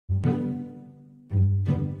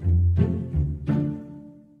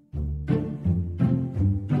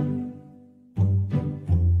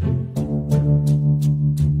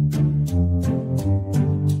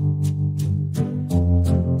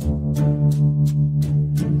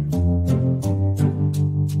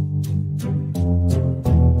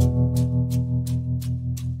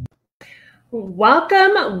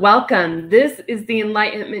Welcome, welcome. This is the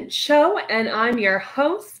Enlightenment Show, and I'm your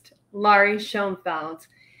host, Laurie Schoenfeld.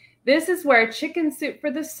 This is where Chicken Soup for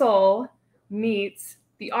the Soul meets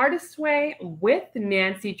the artist way with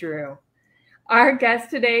Nancy Drew. Our guest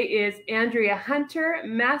today is Andrea Hunter,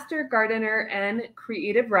 master gardener and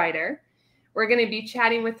creative writer. We're going to be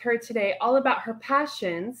chatting with her today all about her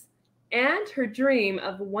passions and her dream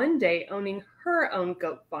of one day owning her own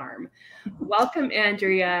goat farm. Welcome,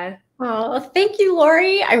 Andrea. Oh, thank you,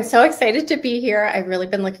 Laurie. I'm so excited to be here. I've really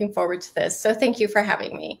been looking forward to this. So thank you for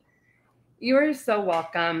having me. You are so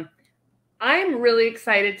welcome. I'm really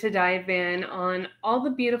excited to dive in on all the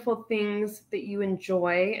beautiful things that you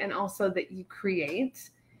enjoy and also that you create.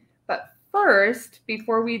 But first,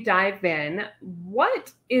 before we dive in,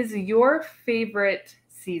 what is your favorite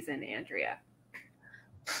season, Andrea?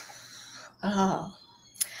 Oh,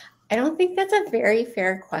 I don't think that's a very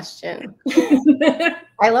fair question.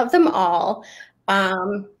 I love them all. I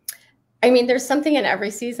mean, there's something in every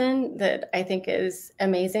season that I think is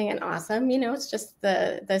amazing and awesome. You know, it's just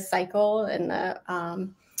the cycle and the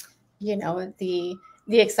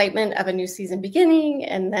excitement of a new season beginning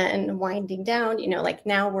and then winding down. You know, like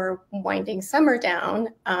now we're winding summer down.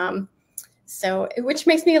 So, which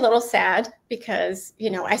makes me a little sad because, you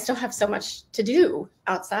know, I still have so much to do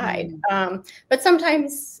outside. But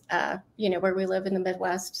sometimes, where we live in the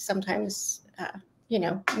Midwest, sometimes,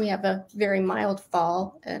 we have a very mild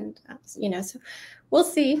fall and, so we'll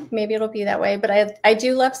see. Maybe it'll be that way. But I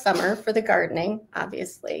do love summer for the gardening,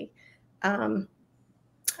 obviously. I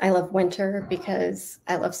love winter because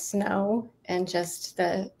I love snow and just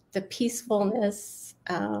the peacefulness,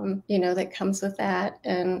 that comes with that.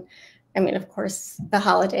 And I mean, of course, the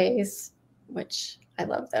holidays, which I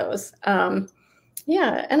love those. And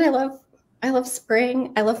I love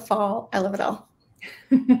spring. I love fall. I love it all.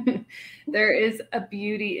 There is a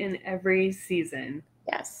beauty in every season.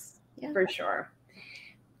 Yes. Yeah. For sure.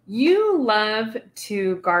 You love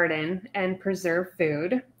to garden and preserve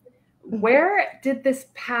food. Where did this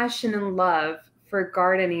passion and love for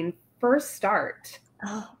gardening first start?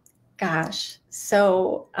 Oh, gosh.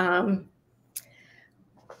 So,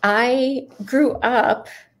 I grew up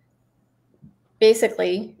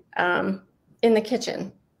basically in the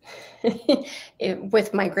kitchen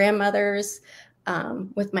with my grandmothers,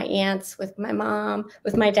 with my aunts, with my mom,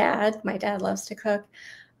 with my dad. My dad loves to cook.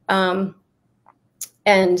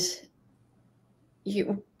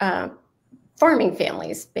 Farming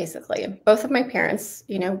families, basically. Both of my parents,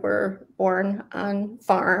 were born on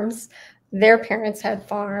farms. Their parents had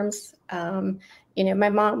farms. My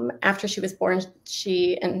mom, after she was born,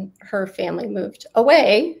 she and her family moved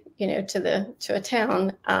away, to a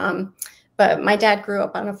town. But my dad grew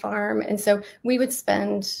up on a farm. And so we would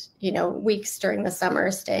spend, weeks during the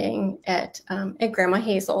summer staying at Grandma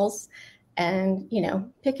Hazel's and,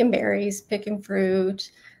 picking berries, picking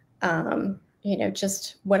fruit,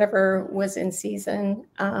 just whatever was in season.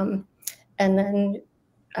 And then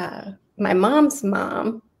my mom's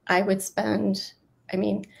mom, I would spend,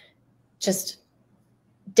 just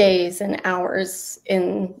days and hours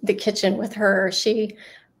in the kitchen with her. She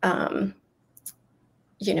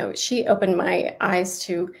opened my eyes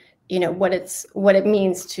to, what it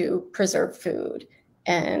means to preserve food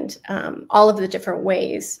and all of the different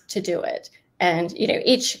ways to do it. And,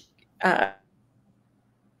 each, are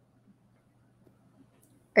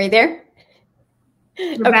you there?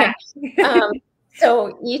 Okay.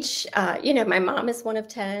 So each, my mom is one of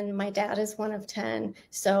 10, my dad is one of 10.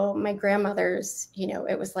 So my grandmother's,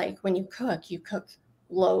 it was like when you cook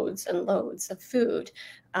loads and loads of food.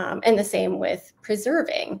 And the same with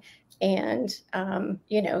preserving. And,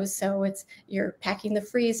 so you're packing the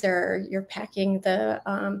freezer, you're packing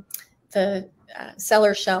the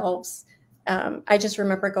cellar shelves. I just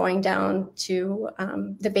remember going down to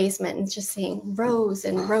the basement and just seeing rows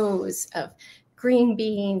and rows of green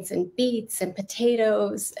beans and beets and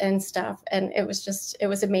potatoes and stuff. And it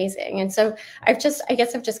was amazing. And so I guess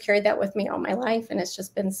I've just carried that with me all my life. And it's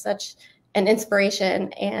just been such an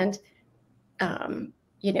inspiration. And,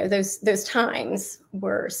 those times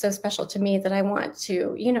were so special to me that I want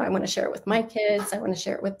to share it with my kids. I want to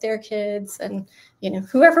share it with their kids and,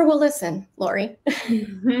 whoever will listen, Laurie.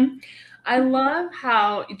 Mm-hmm. I love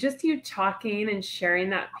how just you talking and sharing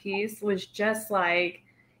that piece was just like,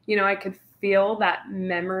 I could feel that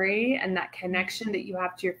memory and that connection that you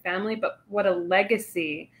have to your family, but what a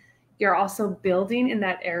legacy you're also building in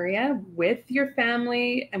that area with your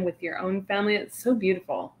family and with your own family. It's so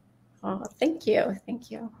beautiful. Oh, thank you. Thank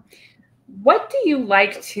you. What do you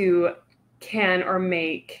like to can or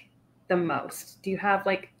make the most? Do you have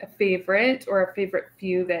like a favorite or a favorite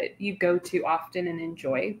few that you go to often and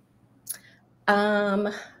enjoy? Um,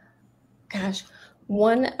 gosh,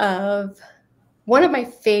 one of my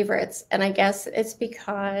favorites, and I guess it's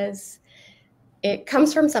because it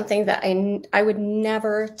comes from something that I would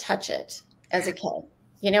never touch it as a kid.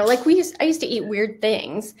 You know, like I used to eat weird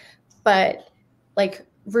things, but like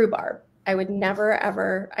rhubarb, I would never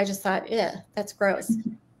ever. I just thought, yeah, that's gross.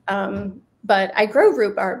 But I grow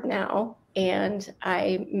rhubarb now, and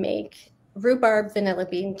I make rhubarb vanilla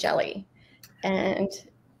bean jelly, and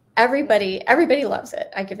everybody loves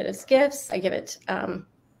it. I give it as gifts. I give it,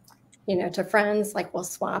 to friends. Like we'll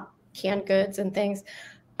swap canned goods and things.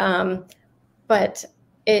 But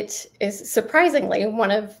it is surprisingly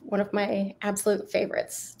one of my absolute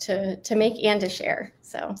favorites to make and to share.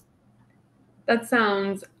 So That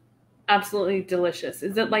sounds absolutely delicious.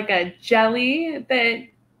 Is it like a jelly that,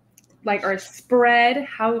 like, or spread?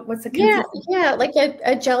 What's the consistency? Yeah, like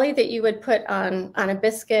a jelly that you would put on a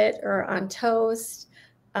biscuit or on toast.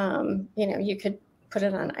 You could put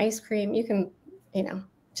it on ice cream. You can,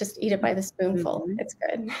 just eat it by the spoonful. Mm-hmm. It's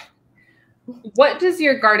good. What does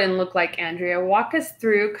your garden look like, Andrea? Walk us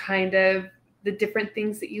through kind of the different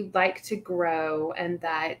things that you like to grow and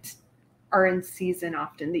that are in season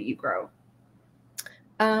often that you grow.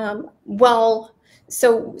 Well,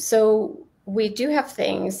 so we do have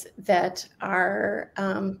things that are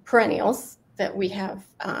perennials that we have,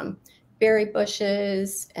 berry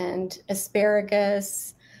bushes and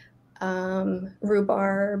asparagus,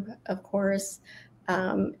 rhubarb, of course,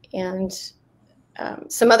 and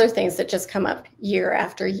some other things that just come up year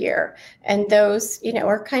after year. And those,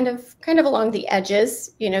 are kind of along the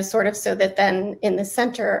edges, sort of so that then in the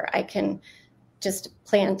center, I can just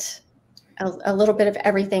plant a little bit of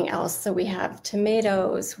everything else. So we have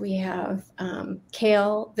tomatoes, we have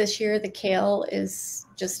kale. This year, the kale is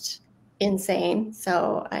just insane.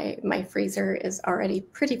 So my freezer is already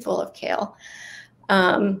pretty full of kale.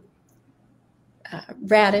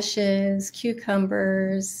 Radishes,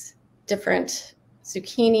 cucumbers, different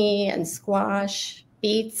zucchini and squash,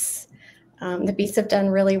 beets. The beets have done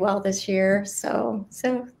really well this year. So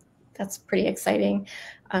that's pretty exciting.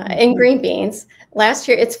 And green beans. Last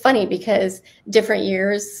year, it's funny because different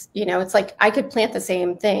years, it's like I could plant the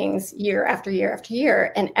same things year after year after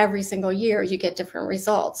year, and every single year you get different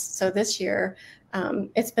results. So this year,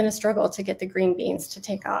 it's been a struggle to get the green beans to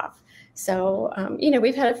take off. So,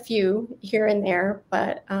 we've had a few here and there,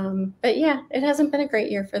 but yeah, it hasn't been a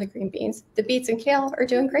great year for the green beans. The beets and kale are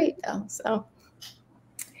doing great though. So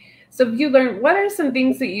What are some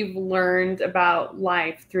things that you've learned about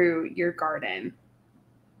life through your garden?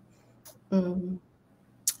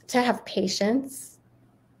 To have patience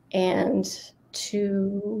and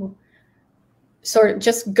to sort of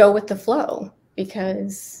just go with the flow,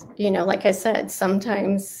 because, like I said,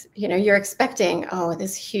 sometimes, you're expecting,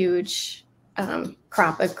 this huge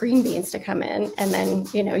crop of green beans to come in, and then,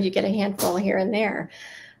 you get a handful here and there.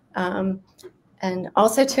 And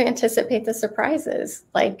also to anticipate the surprises,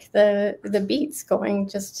 like the beets going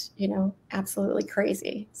just, absolutely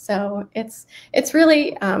crazy. So it's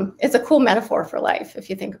really, it's a cool metaphor for life if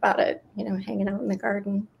you think about it, hanging out in the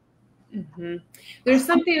garden. Mm-hmm. There's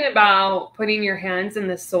something about putting your hands in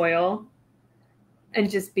the soil and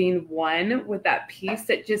just being one with that piece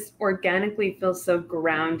that just organically feels so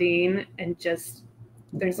grounding, and just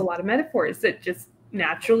there's a lot of metaphors that just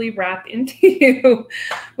naturally wrap into you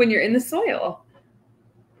when you're in the soil.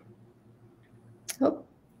 Oh,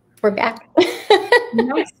 we're back.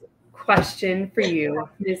 Next question for you,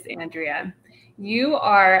 Miss Andrea. You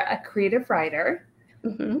are a creative writer.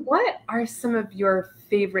 Mm-hmm. What are some of your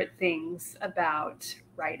favorite things about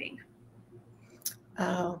writing?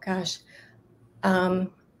 Oh gosh. I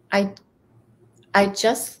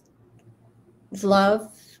just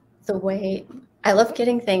love the way I love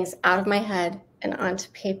getting things out of my head and onto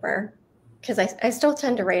paper, because I still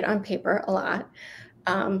tend to write on paper a lot.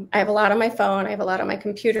 I have a lot on my phone. I have a lot on my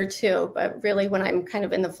computer too, but really when I'm kind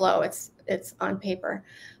of in the flow, it's on paper.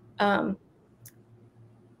 But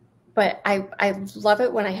I love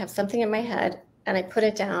it when I have something in my head and I put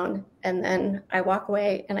it down, and then I walk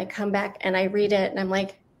away and I come back and I read it and I'm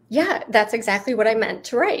like, yeah, that's exactly what I meant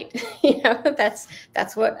to write.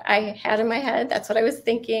 That's what I had in my head. That's what I was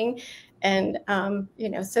thinking. And,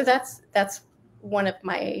 so that's one of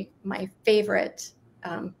my favorite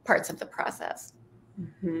parts of the process.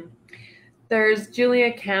 Mm-hmm. There's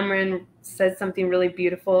Julia Cameron said something really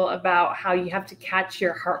beautiful about how you have to catch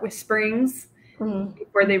your heart whisperings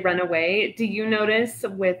before they run away. Do you notice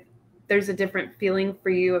there's a different feeling for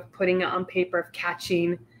you of putting it on paper, of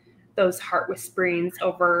catching those heart whisperings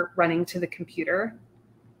over running to the computer?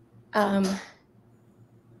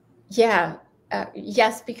 Yeah.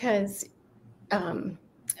 Yes, because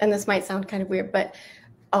and this might sound kind of weird, but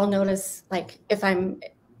I'll notice like if I'm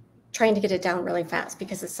trying to get it down really fast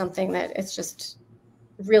because it's something that it's just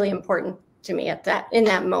really important to me in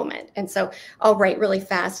that moment. And so I'll write really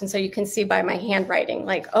fast. And so you can see by my handwriting,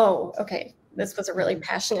 like, oh, okay, this was a really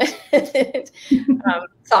passionate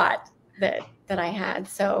thought that I had.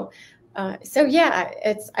 So yeah,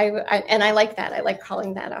 and I like that. I like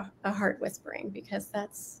calling that a heart whispering, because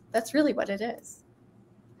that's really what it is.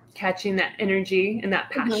 Catching that energy and that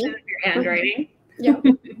passion of your handwriting. Yeah.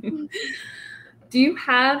 Do you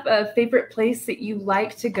have a favorite place that you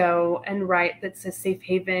like to go and write that's a safe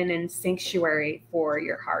haven and sanctuary for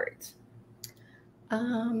your heart?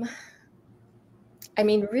 I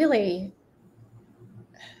mean, really,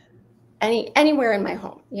 anywhere in my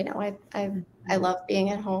home. You know, I love being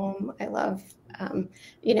at home. I love,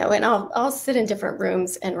 you know, and I'll sit in different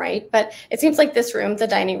rooms and write. But it seems like this room, the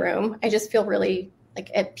dining room, I just feel really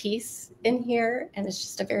like at peace in here, and it's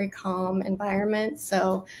just a very calm environment.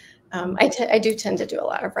 So I do tend to do a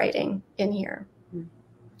lot of writing in here.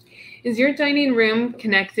 Is your dining room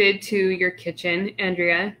connected to your kitchen,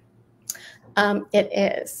 Andrea? It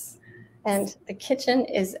is. And the kitchen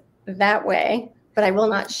is that way, but I will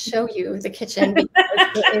not show you the kitchen because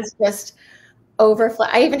it is just overflow.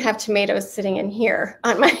 I even have tomatoes sitting in here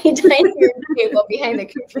on my dining room table behind the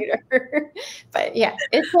computer. But yeah,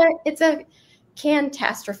 it's a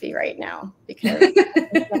catastrophe right now because I'm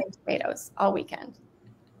getting tomatoes all weekend.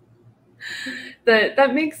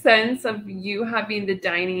 That makes sense of you having the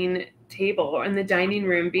dining table and the dining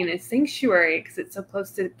room being a sanctuary because it's so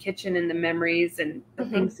close to the kitchen and the memories and the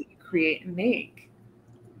things that you create and make.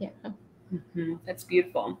 Yeah. That's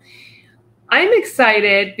beautiful. I'm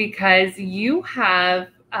excited because you have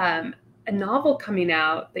a novel coming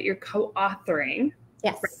out that you're co-authoring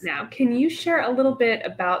right now. Can you share a little bit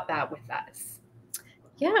about that with us?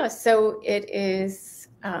 Yeah, so it is.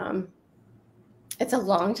 It's a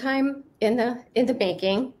long time in the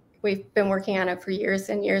making. We've been working on it for years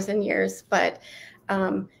and years and years, but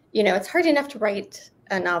you know, it's hard enough to write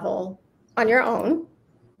a novel on your own,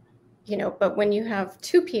 you know, but when you have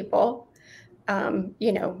two people,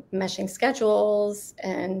 you know, meshing schedules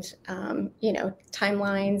and you know,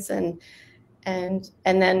 timelines and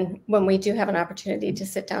then when we do have an opportunity to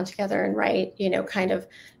sit down together and write, you know, kind of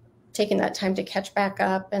taking that time to catch back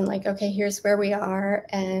up and like, okay, here's where we are.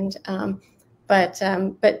 And but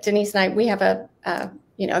Denise and I, we have a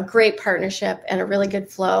you know, a great partnership and a really good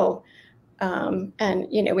flow. And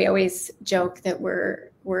you know, we always joke that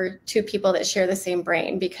we're two people that share the same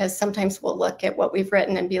brain, because sometimes we'll look at what we've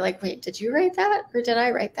written and be like, wait, did you write that or did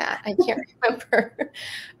I write that? I can't remember.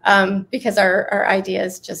 Because our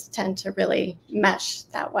ideas just tend to really mesh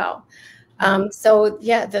that well. So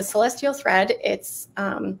yeah, the Celestial Thread, it's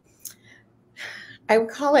I would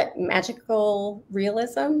call it magical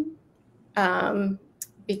realism,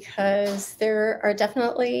 because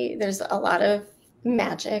there's a lot of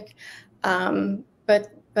magic,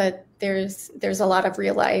 but there's a lot of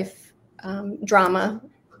real life drama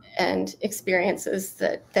and experiences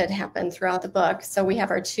that happen throughout the book. So we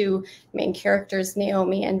have our two main characters,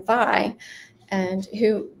 Naomi and Vi, and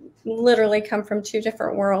who literally come from two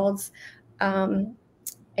different worlds, and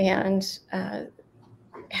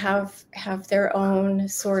have their own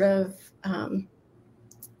sort of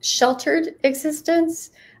sheltered existence.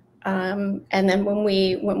 And then when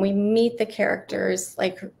we meet the characters,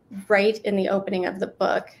 like right in the opening of the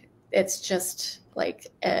book, it's just like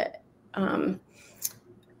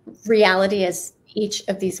reality as each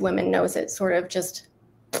of these women knows it sort of just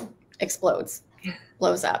explodes,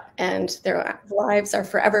 blows up, and their lives are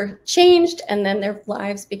forever changed, and then their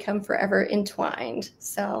lives become forever entwined.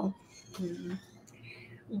 So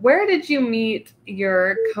where did you meet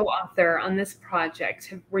your co-author on this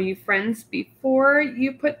project? Were you friends before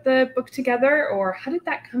you put the book together, or how did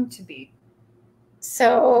that come to be?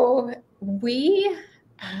 So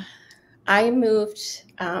I moved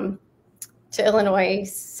to Illinois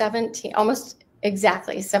almost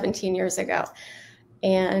exactly 17 years ago.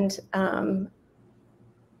 And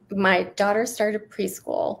my daughter started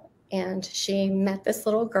preschool, and she met this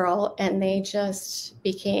little girl, and they just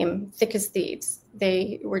became thick as thieves.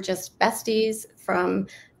 They were just besties from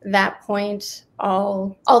that point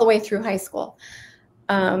all the way through high school.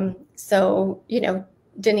 So, you know,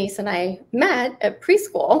 Denise and I met at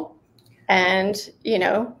preschool and, you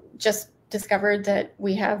know, just discovered that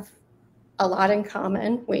we have a lot in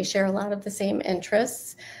common. We share a lot of the same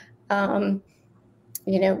interests. You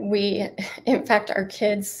know, in fact, our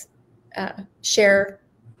kids share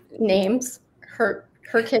names. Her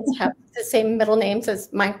kids have the same middle names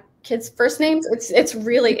as my kids' first names.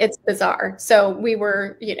 It's bizarre. So we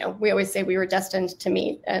were, we always say we were destined to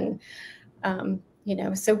meet. And,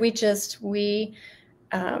 so we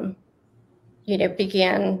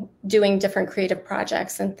began doing different creative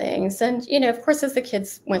projects and things. And, of course, as the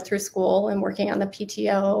kids went through school and working on the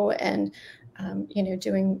PTO and,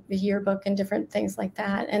 doing the yearbook and different things like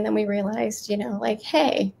that. And then we realized, like,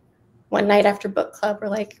 hey, one night after book club, we're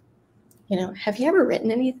like, have you ever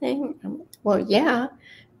written anything? Well, yeah.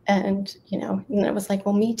 And, and it was like,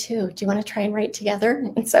 well, me too. Do you want to try and write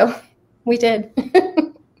together? And so we did.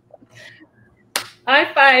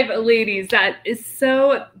 High five, ladies. That is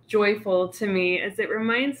so joyful to me, as it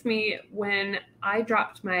reminds me when I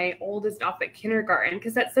dropped my oldest off at kindergarten,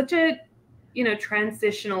 because that's such a,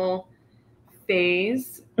 transitional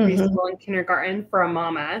phase, preschool and kindergarten for a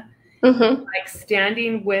mama. Like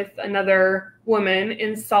standing with another woman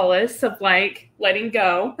in solace of like letting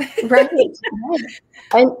go. Right.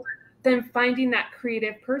 And then finding that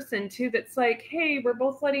creative person too, that's like, hey, we're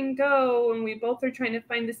both letting go and we both are trying to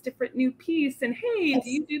find this different new piece. And hey, Yes. Do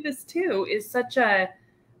you do this too? Is such a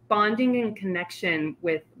bonding and connection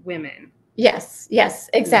with women. Yes,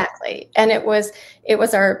 exactly. And it was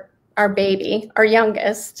our baby, our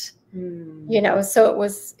youngest, so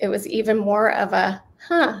it was even more of a,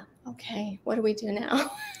 okay, what do we do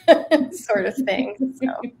now? sort of thing.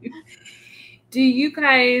 So. Do you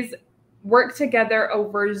guys work together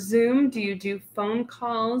over Zoom? Do you do phone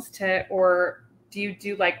calls or do you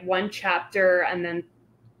do like one chapter and then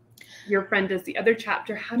your friend does the other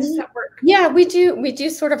chapter? How does that work? Yeah, we do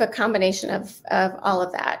sort of a combination of all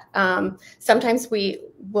of that. Sometimes we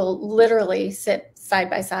will literally sit side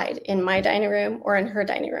by side in my dining room or in her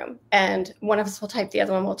dining room, and one of us will type, the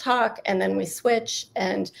other one will talk, and then we switch.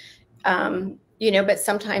 And but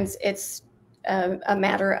sometimes it's a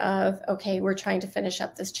matter of, okay, we're trying to finish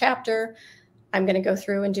up this chapter. I'm going to go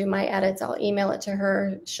through and do my edits. I'll email it to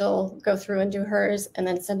her. She'll go through and do hers and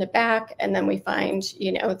then send it back. And then we find,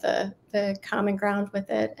 the common ground with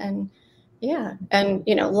it. And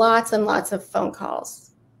lots and lots of phone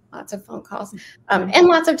calls, and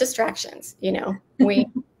lots of distractions. We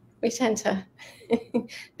tend to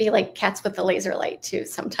be like cats with the laser light too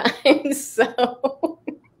sometimes. So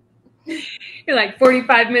you're like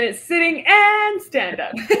 45 minutes sitting and stand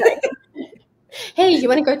up. Hey, you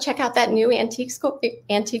want to go check out that new antique store?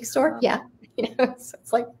 Yeah. So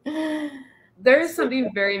it's like, there is something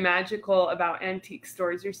very magical about antique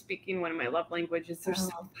stores. You're speaking one of my love languages. They're so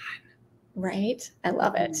fun. Right. I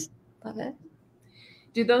love it. Love it.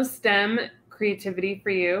 Do those stem creativity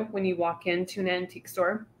for you when you walk into an antique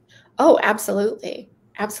store? Oh, absolutely.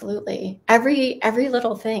 Absolutely. Every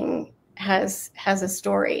little thing has a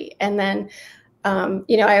story. And then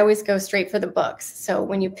I always go straight for the books. So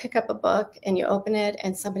when you pick up a book and you open it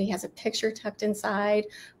and somebody has a picture tucked inside,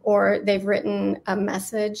 or they've written a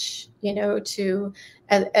message,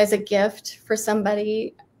 as a gift for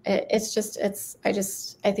somebody, I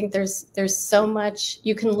think there's so much,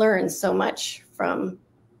 you can learn so much from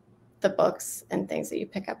the books and things that you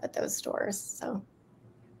pick up at those stores. So.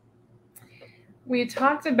 We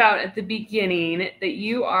talked about at the beginning that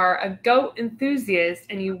you are a goat enthusiast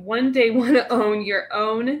and you one day want to own your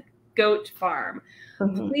own goat farm.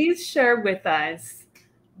 Please share with us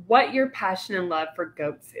what your passion and love for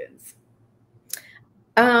goats is.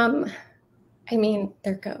 They're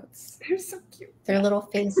goats. They're so cute. Their little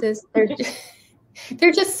faces, they're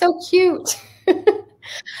just so cute.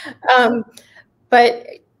 But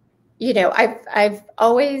I've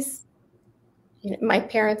always, my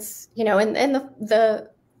parents, and the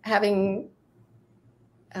having,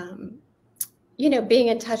 being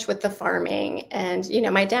in touch with the farming, and,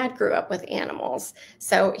 my dad grew up with animals.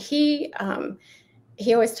 So he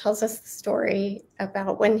always tells us the story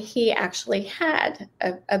about when he actually had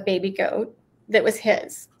a baby goat that was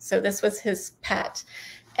his. So this was his pet,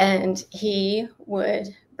 and he would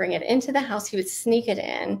bring it into the house. He would sneak it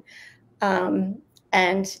in,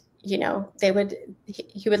 and he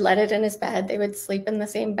would let it in his bed. They would sleep in the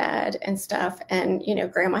same bed and stuff. And,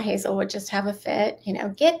 Grandma Hazel would just have a fit,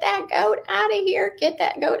 get that goat out of here, get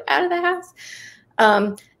that goat out of the house.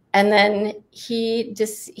 And then he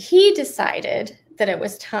decided that it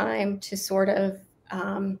was time to sort of,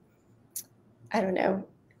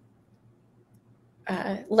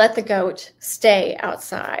 let the goat stay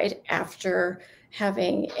outside after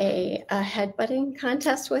having a headbutting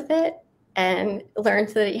contest with it. And learned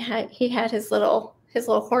that he had his little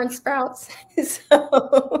horn sprouts.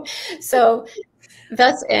 So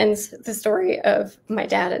thus ends the story of my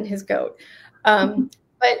dad and his goat.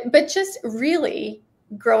 But just really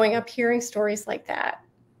growing up hearing stories like that,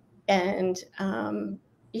 and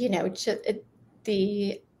just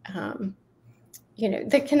the you know,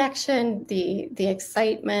 the connection, the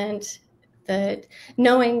excitement, the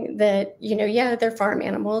knowing that, you know, yeah, they're farm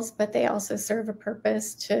animals, but they also serve a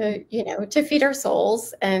purpose to, you know, to feed our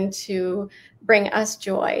souls and to bring us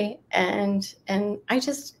joy. And I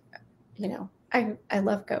just, you know, I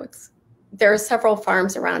love goats. There are several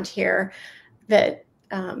farms around here that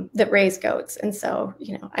that raise goats, and so,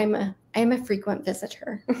 you know, I'm a frequent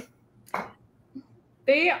visitor.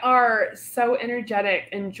 They are so energetic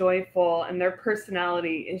and joyful, and their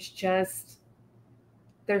personality is just,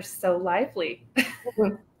 they're so lively.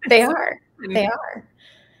 They are. They are.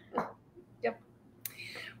 Yep.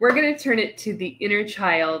 We're going to turn it to the inner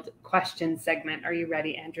child question segment. Are you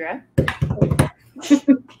ready, Andrea?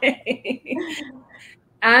 Okay.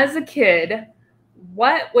 As a kid,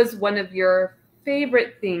 what was one of your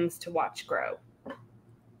favorite things to watch grow?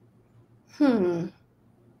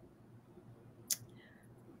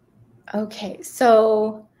 Okay,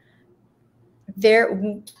 so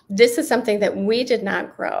this is something that we did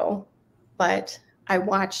not grow, but I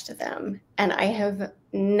watched them, and I have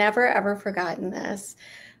never ever forgotten this.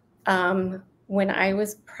 When I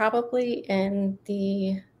was probably in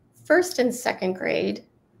the first and second grade,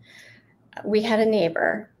 we had a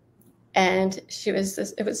neighbor, and it was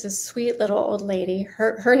this sweet little old lady.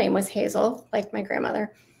 Her name was Hazel, like my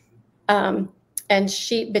grandmother. And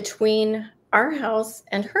between our house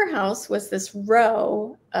and her house was this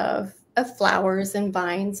row of flowers and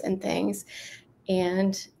vines and things.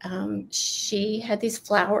 And she had these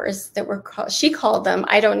flowers that were she called them,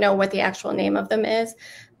 I don't know what the actual name of them is,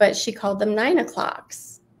 but she called them 9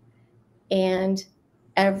 o'clocks. And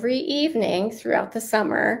every evening throughout the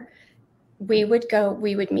summer, we would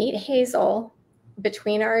meet Hazel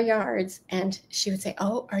between our yards, and she would say,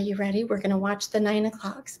 "Oh, are you ready? We're going to watch the 9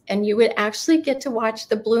 o'clocks." And you would actually get to watch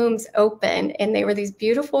the blooms open, and they were these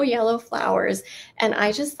beautiful yellow flowers. And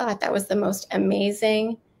I just thought that was the most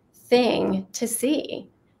amazing thing to see,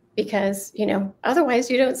 because, you know, otherwise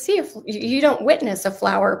you don't witness a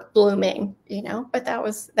flower blooming, you know. But that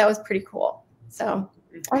was pretty cool. So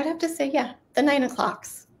I would have to say, yeah, the 9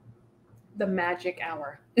 o'clocks. The magic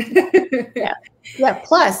hour. Yeah.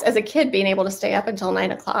 Plus, as a kid, being able to stay up until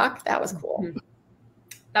 9 o'clock, that was cool.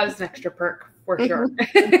 That was an extra perk for sure.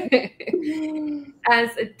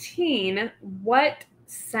 As a teen, what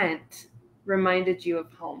scent reminded you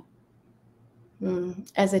of home?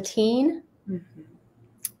 As a teen,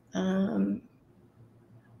 okay.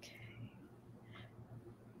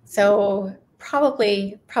 So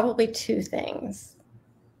probably two things.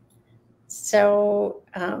 So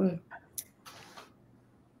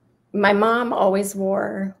my mom always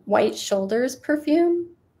wore White Shoulders perfume.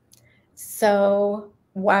 So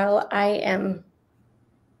while I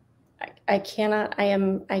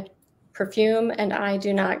perfume and I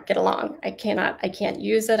do not get along. I can't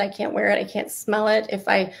use it. I can't wear it. I can't smell it. If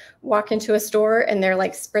I walk into a store and they're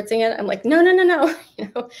like spritzing it, I'm like, no,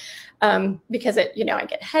 you know, because it, you know, I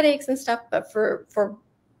get headaches and stuff. But for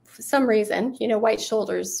some reason, you know, White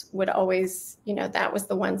Shoulders would always, you know, that was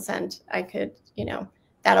the one scent I could, you know,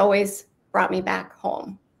 that always brought me back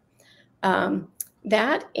home.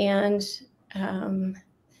 That and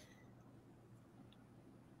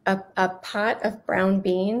a pot of brown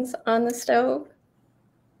beans on the stove.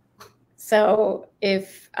 So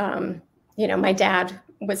if, you know, my dad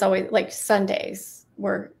was always like Sundays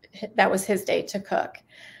that was his day to cook.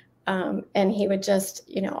 And he would just,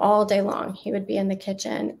 you know, all day long, he would be in the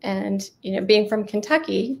kitchen. And, you know, being from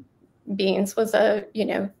Kentucky, beans was a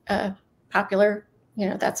popular, you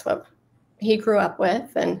know, that's what he grew up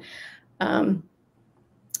with.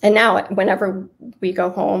 And now whenever we go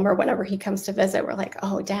home or whenever he comes to visit, we're like,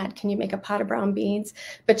 "Oh, Dad, can you make a pot of brown beans?"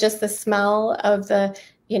 But just the smell of the,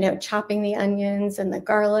 you know, chopping the onions and the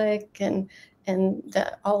garlic and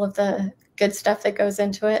all of the good stuff that goes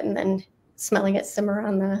into it, and then smelling it simmer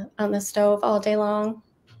on the stove all day long,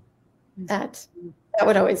 that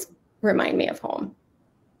would always remind me of home.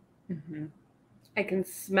 I can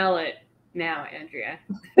smell it now, Andrea.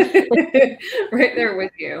 Right there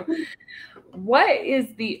with you. What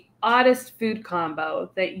is the oddest food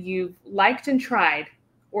combo that you've liked and tried,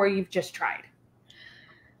 or you've just tried?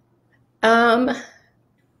 I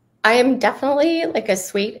am definitely like a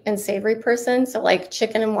sweet and savory person. So like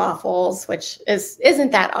chicken and waffles, which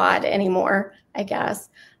isn't that odd anymore, I guess.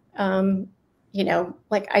 You know,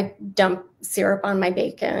 like I dump syrup on my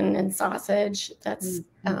bacon and sausage. That's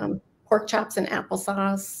pork chops and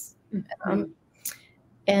applesauce.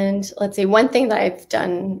 And let's see, one thing that I've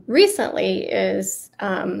done recently is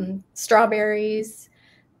strawberries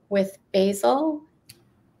with basil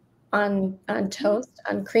on toast,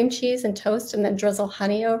 on cream cheese and toast, and then drizzle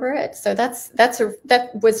honey over it. So that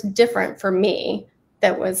was different for me.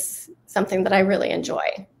 That was something that I really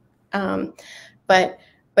enjoy. But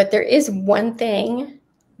there is one thing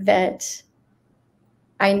that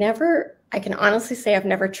I can honestly say I've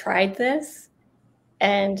never tried this,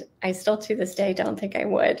 and I still to this day don't think I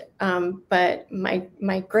would. But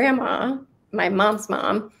my grandma, my mom's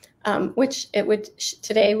mom, which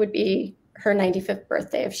today would be her 95th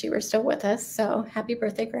birthday if she were still with us. So happy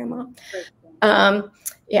birthday, Grandma.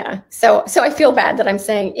 Yeah. So I feel bad that I'm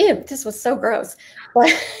saying, ew, this was so gross,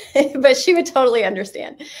 but she would totally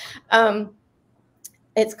understand.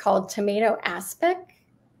 It's called tomato aspic,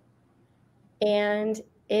 and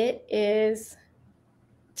it is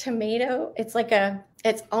tomato. It's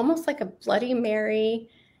almost like a Bloody Mary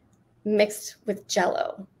mixed with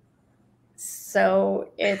Jell-O. So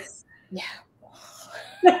it's, yeah.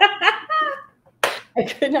 I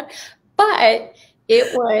could not, but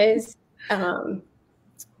it was,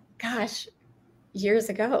 gosh, years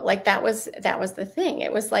ago. Like that was the thing.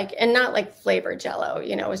 It was like, and not like flavored Jell-O,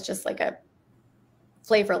 it was just like a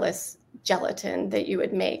flavorless gelatin that you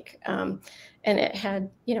would make. And it had,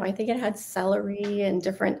 I think it had celery and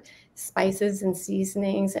different spices and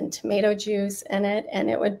seasonings and tomato juice in it. And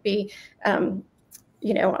it would be, on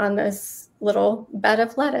this little bed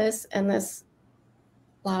of lettuce and this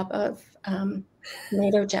blob of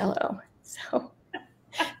tomato Jell-O. So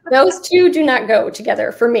those two do not go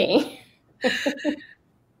together for me.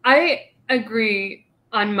 I agree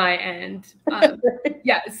on my end.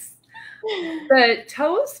 Yes. The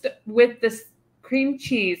toast with this cream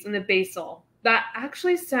cheese and the basil, that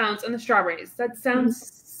actually sounds, and the strawberries, that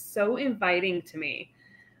sounds so inviting to me.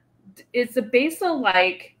 Is the basil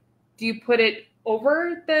do you put it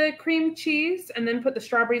over the cream cheese and then put the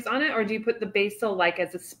strawberries on it, or do you put the basil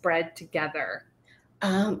as a spread together?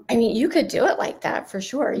 You could do it like that for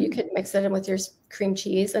sure. You could mix it in with your cream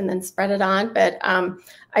cheese and then spread it on. But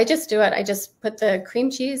I just do it. I just put the cream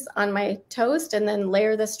cheese on my toast and then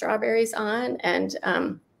layer the strawberries on, and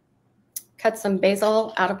cut some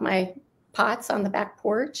basil out of my pots on the back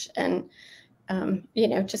porch, and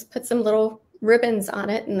just put some little ribbons on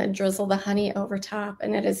it and then drizzle the honey over top.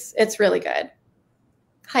 And it's really good.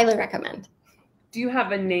 Highly recommend. Do you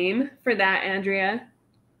have a name for that, Andrea?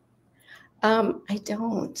 I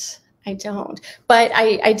don't, but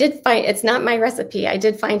I did find, it's not my recipe. I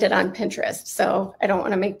did find it on Pinterest. So I don't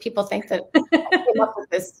want to make people think that I came up with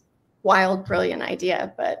this wild, brilliant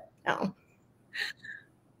idea, but no.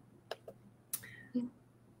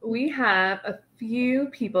 We have a few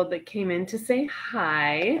people that came in to say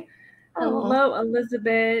hi. Oh. Hello,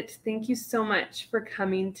 Elizabeth. Thank you so much for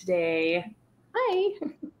coming today. Hi.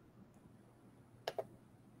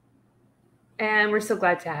 And we're so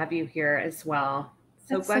glad to have you here as well.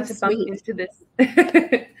 That's glad so to bump sweet. into this.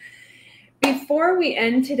 Before we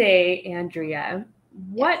end today, Andrea,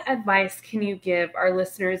 what advice can you give our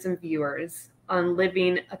listeners and viewers on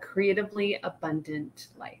living a creatively abundant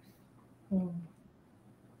life?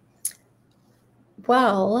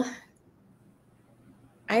 Well,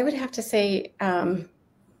 I would have to say,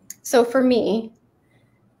 so for me,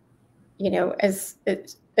 as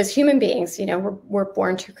human beings, we're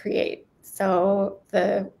born to create. So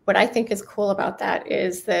what I think is cool about that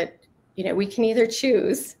is that, we can either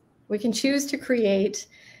choose to create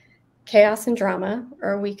chaos and drama,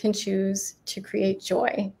 or we can choose to create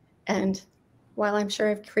joy. And while I'm sure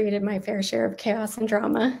I've created my fair share of chaos and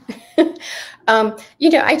drama, I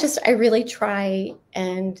really try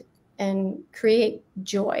and create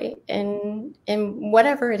joy in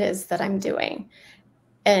whatever it is that I'm doing.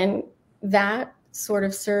 And that sort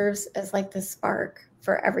of serves as like the spark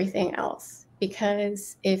for everything else.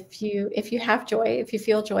 Because if you have joy, if you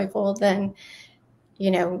feel joyful, then,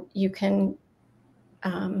 you can,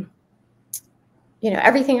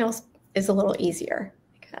 everything else is a little easier,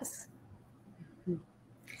 I guess.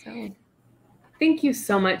 So. Thank you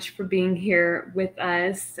so much for being here with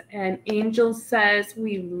us. And Angel says,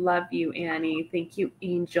 we love you, Annie. Thank you,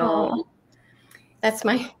 Angel. Oh, that's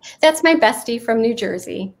my bestie from New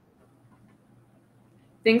Jersey.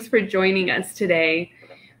 Thanks for joining us today.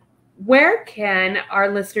 Where can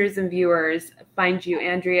our listeners and viewers find you,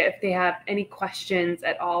 Andrea, if they have any questions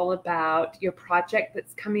at all about your project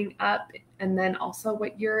that's coming up, and then also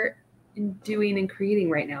what you're doing and creating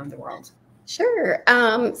right now in the world? Sure.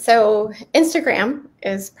 So Instagram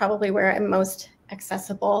is probably where I'm most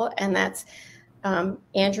accessible, and that's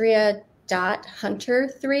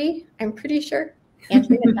Andrea.Hunter3. I'm pretty sure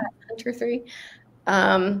Andrea.Hunter3.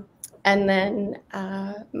 And then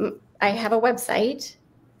I have a website,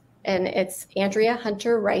 and it's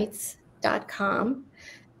AndreaHunterWrites.com.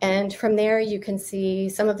 And from there, you can see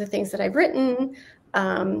some of the things that I've written.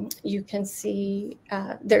 You can see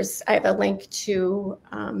I have a link to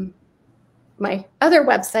my other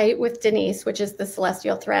website with Denise, which is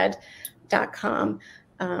thecelestialthread.com.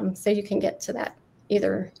 So you can get to that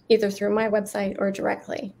either through my website or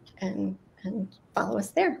directly and follow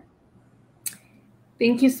us there.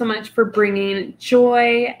 Thank you so much for bringing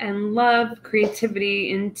joy and love,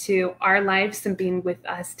 creativity into our lives and being with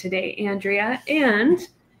us today, Andrea. And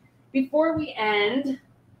before we end,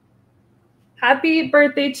 happy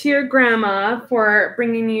birthday to your grandma for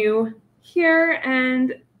bringing you here,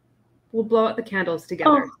 and we'll blow out the candles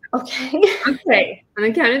together. Oh, okay. Okay. On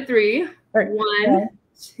the count of 3. Right. 1,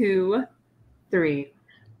 2, 3.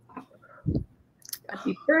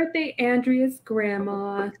 Happy birthday, Andrea's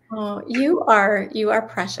grandma. Oh, you are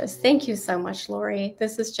precious. Thank you so much, Lori.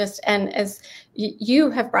 This is just, and as you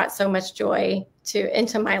have brought so much joy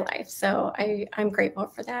into my life. So I'm grateful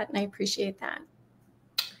for that, and I appreciate that.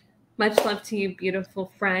 Much love to you, beautiful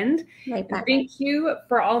friend. Right back. Thank you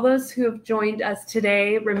for all those who have joined us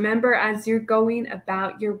today. Remember, as you're going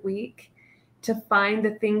about your week, to find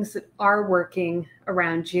the things that are working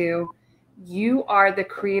around you. You are the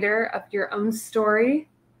creator of your own story.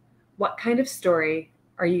 What kind of story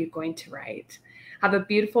are you going to write? Have a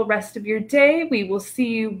beautiful rest of your day. We will see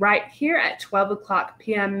you right here at 12 o'clock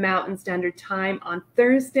p.m. Mountain Standard Time on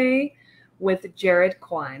Thursday with Jared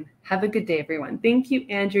Kwan. Have a good day, everyone. Thank you,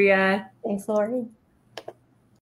 Andrea. Thanks, Lori.